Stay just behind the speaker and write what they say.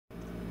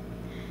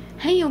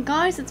Hey you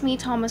guys, it's me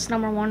Thomas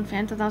 #1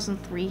 fan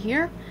 2003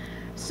 here.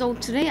 So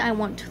today I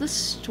went to the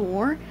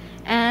store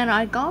and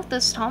I got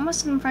this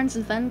Thomas and Friends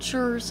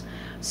Adventures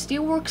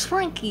Steelworks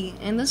Frankie,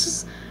 and this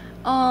is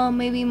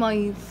maybe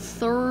my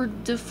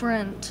third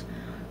different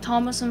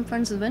Thomas and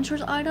Friends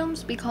Adventures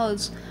items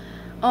because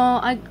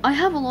I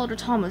have a lot of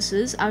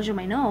Thomases, as you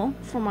may know,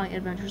 from my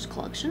Adventures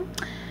collection.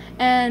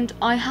 And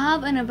I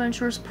have an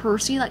Adventures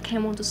Percy that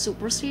came with the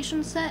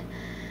Superstation set.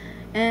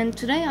 And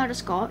today I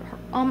just got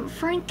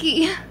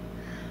Frankie.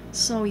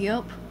 So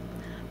yep,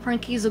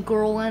 Frankie's a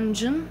girl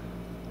engine.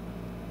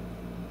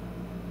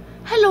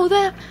 Hello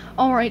there!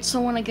 Alright, so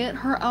when I get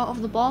her out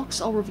of the box,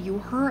 I'll review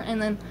her,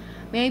 and then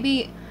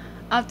maybe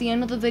at the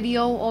end of the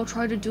video, I'll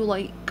try to do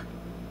like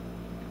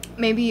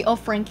maybe a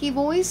Frankie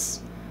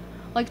voice,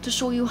 like to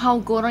show you how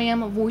good I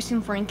am at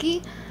voicing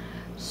Frankie.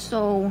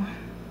 So,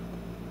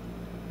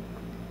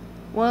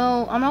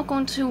 well, I'm not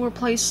going to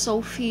replace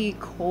Sophie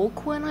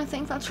Colquhoun, I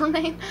think that's her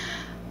name,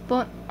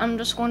 but I'm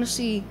just going to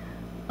see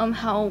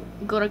how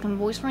good I can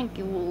voice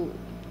Frankie. Well,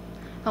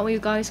 that way you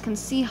guys can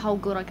see how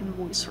good I can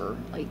voice her.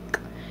 Like,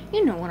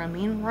 you know what I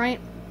mean, right?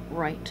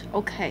 Right.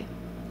 Okay.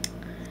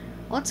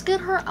 Let's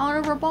get her out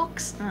of her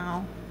box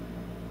now.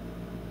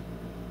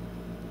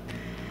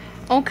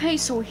 Okay,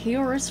 so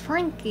here is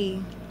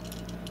Frankie.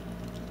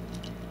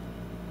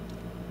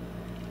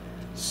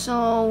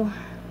 So,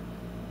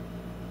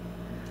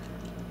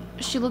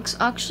 she looks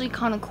actually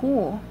kind of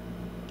cool.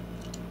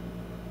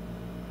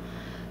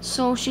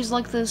 So she's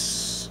like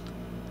this,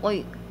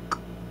 like,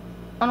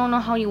 I don't know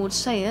how you would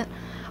say it,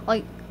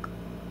 like,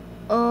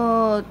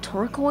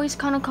 turquoise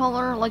kind of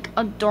color, like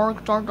a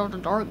dark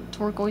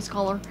turquoise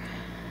color,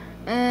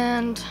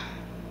 and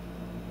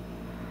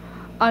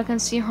I can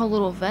see her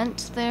little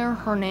vent there,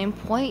 her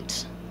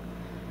nameplate,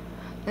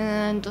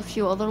 and a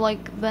few other,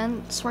 like,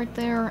 vents right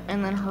there,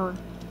 and then her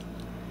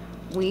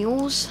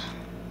wheels,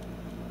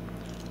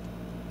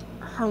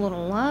 her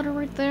little ladder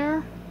right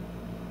there.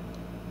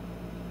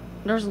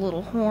 There's a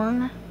little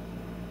horn.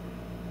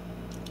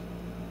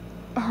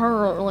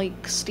 Her,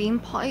 like, steam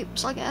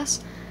pipes, I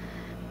guess.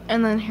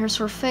 And then here's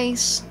her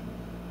face.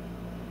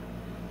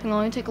 Hang on,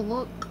 let me take a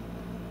look.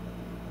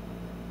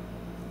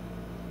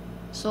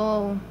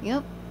 So,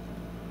 yep.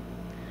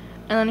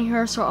 And then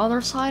here's her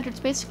other side.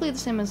 It's basically the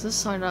same as this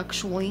side,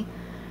 actually.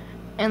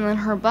 And then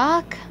her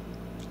back.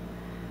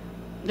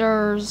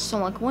 There's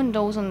some, like,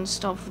 windows and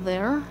stuff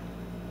there.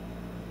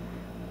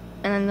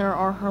 And then there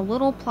are her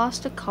little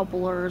plastic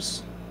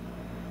couplers,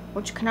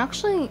 which can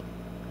actually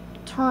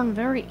turn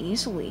very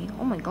easily.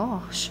 Oh my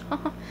gosh.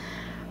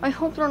 I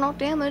hope they're not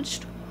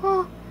damaged.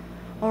 Huh.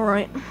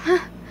 Alright.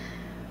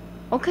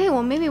 Okay,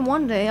 well maybe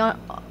one day,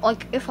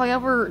 like, if I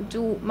ever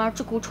do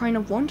Magical Train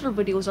of Wonder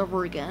videos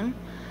ever again,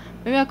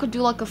 maybe I could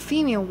do like a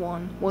female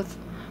one with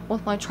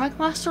my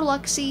Trackmaster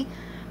Lexi,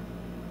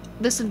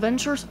 this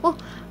Adventures, well,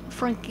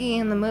 Frankie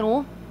in the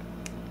middle,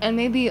 and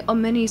maybe a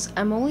Minnie's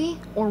Emily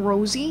or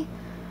Rosie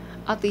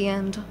at the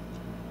end.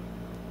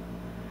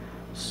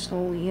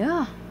 So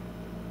yeah.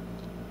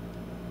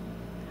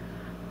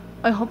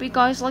 I hope you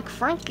guys like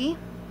Frankie.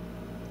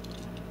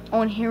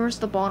 Oh, and here's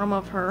the bottom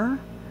of her.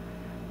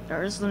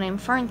 There's the name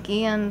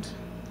Frankie, and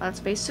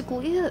that's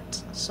basically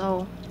it.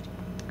 So,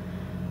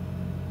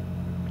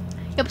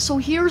 yep, so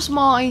here's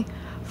my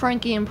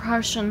Frankie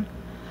impression.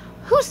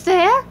 Who's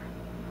there?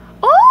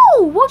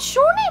 Oh, what's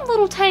your name,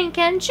 little tank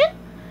engine?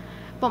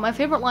 But my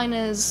favorite line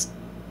is,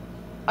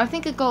 I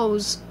think it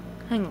goes,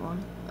 hang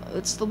on,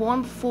 it's the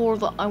one before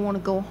the I Want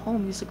to Go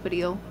Home music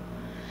video.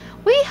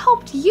 We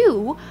helped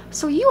you,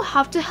 so you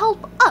have to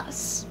help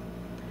us.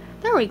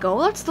 There we go,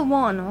 that's the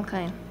one.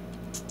 Okay.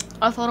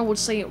 I thought I would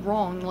say it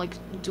wrong, like,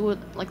 do it,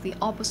 like, the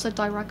opposite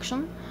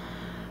direction.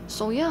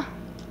 So, yeah.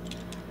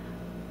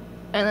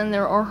 And then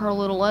there are her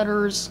little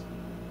letters.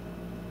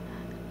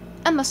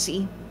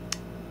 MSC.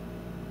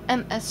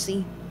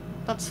 MSC.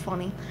 That's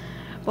funny.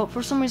 But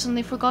for some reason,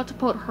 they forgot to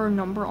put her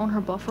number on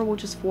her buffer,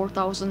 which is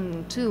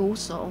 4002,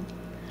 so,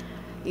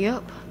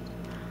 yep.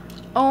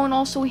 Oh, and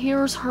also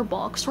here's her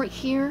box right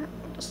here.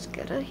 Just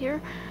get it here.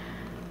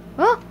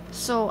 Well,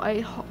 so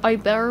I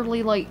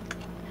barely, like,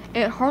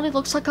 it hardly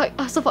looks like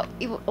as if I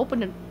even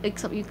opened it,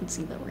 except you can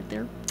see that right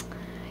there.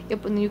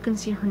 Yep, and you can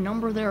see her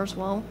number there as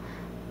well.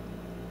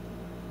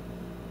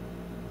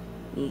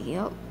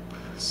 Yep.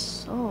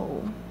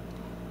 So,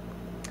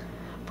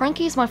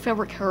 Frankie is my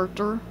favorite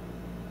character.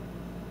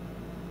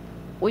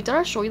 Wait, did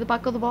I show you the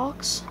back of the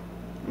box?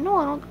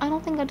 No, I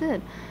don't think I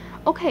did.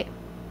 Okay.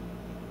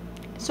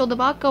 So the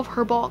back of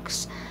her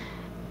box,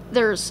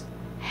 there's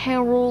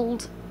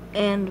Harold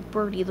and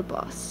Birdie the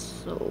bus.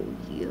 So,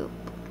 yep.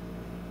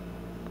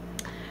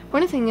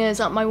 Funny thing is,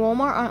 at my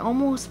Walmart, I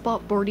almost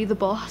bought Birdie the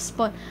bus,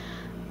 but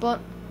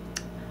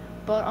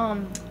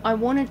I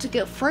wanted to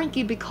get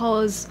Frankie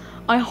because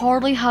I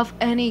hardly have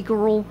any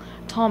girl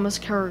Thomas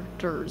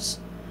characters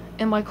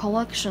in my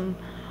collection.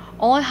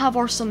 All I have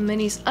are some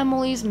Minnie's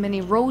Emily's,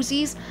 Minnie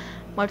Rosie's,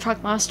 my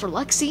Trackmaster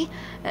Lexi.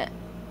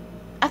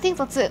 I think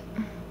that's it.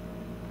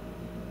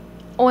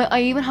 Oh,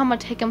 I even have my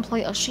Take and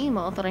Play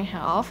Ashima that I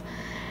have.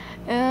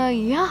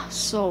 Yeah,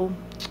 so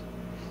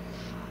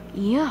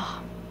yeah.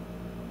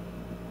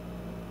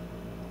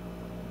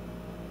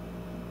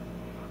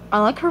 I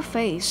like her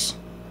face.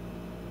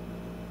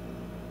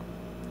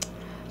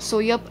 So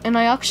yep, and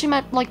I actually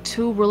met like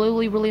two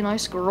really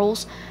nice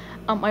girls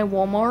at my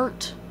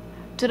Walmart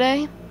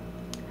today.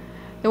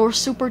 They were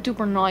super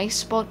duper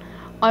nice, but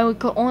I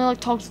could only like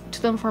talk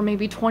to them for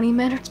maybe 20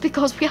 minutes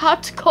because we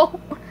had to go.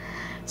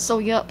 So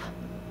yep.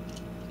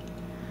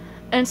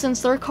 And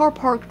since their car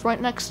parked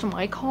right next to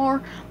my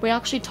car, we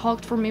actually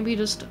talked for maybe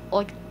just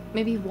like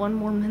maybe 1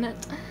 more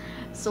minute.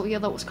 So yeah,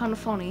 that was kind of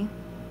funny.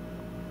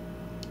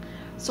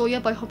 So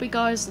yep, I hope you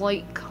guys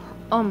like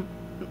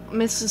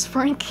Mrs.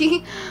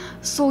 Frankie.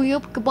 So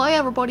yep, goodbye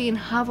everybody and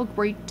have a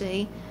great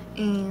day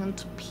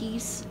and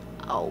peace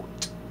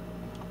out.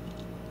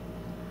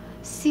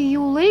 See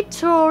you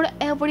later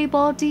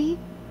everybody.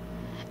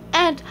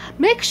 And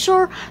make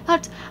sure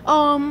that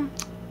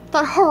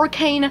that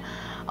Hurricane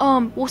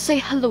will say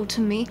hello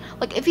to me.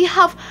 Like if you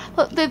have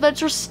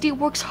that's your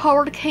Steelworks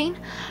Hurricane,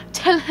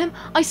 tell him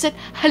I said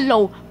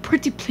hello,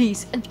 pretty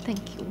please, and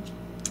thank you.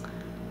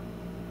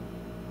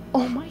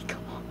 Oh my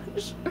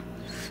gosh.